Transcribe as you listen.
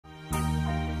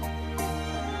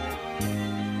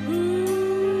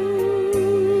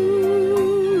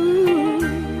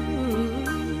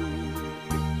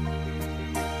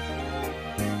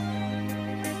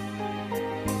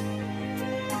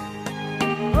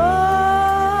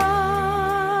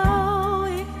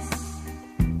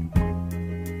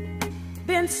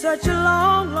such a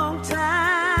long, long time.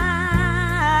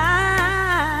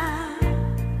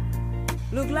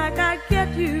 Look like I'd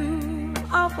get you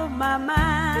off of my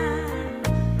mind,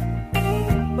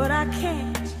 but I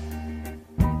can't.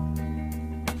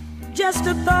 Just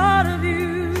the thought of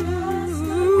you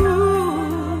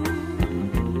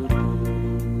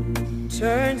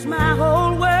turns my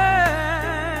whole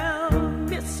world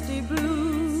misty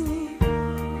blue.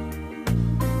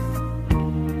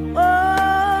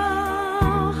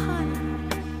 Oh, honey,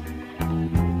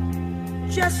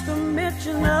 just the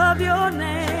mention of your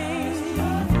name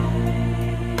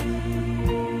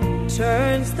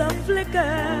turns the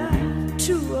flicker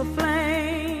to a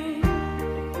flame.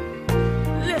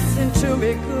 Listen to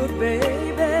me, good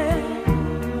baby.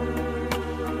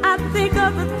 I think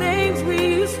of the things we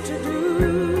used to do,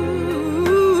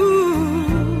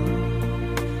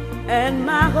 and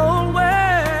my whole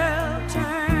world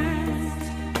turns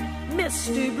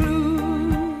misty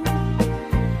blue.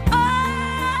 Oh,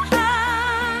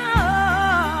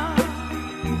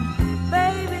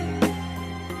 baby,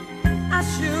 I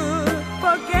should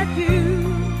forget you.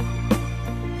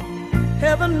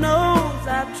 Heaven knows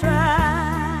I've tried.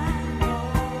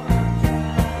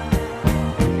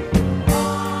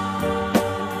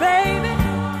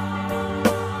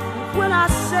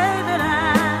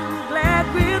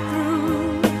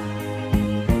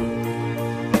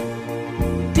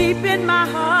 Deep in my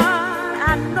heart,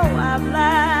 I know I've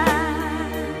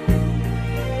lied.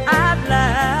 I've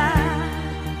lied.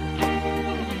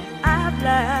 I've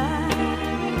lied.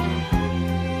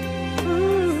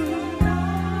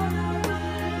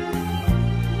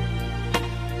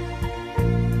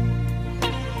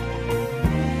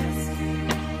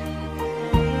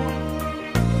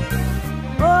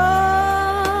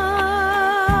 Oh,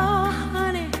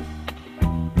 honey,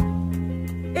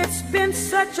 it's been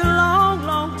such a long,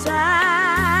 long time.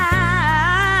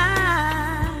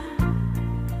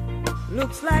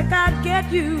 Looks like I'd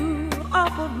get you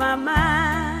off of my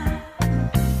mind,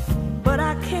 but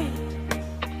I can't.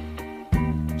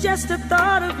 Just the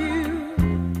thought of you,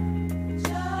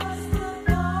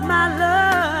 my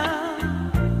love,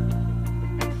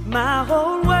 my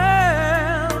whole world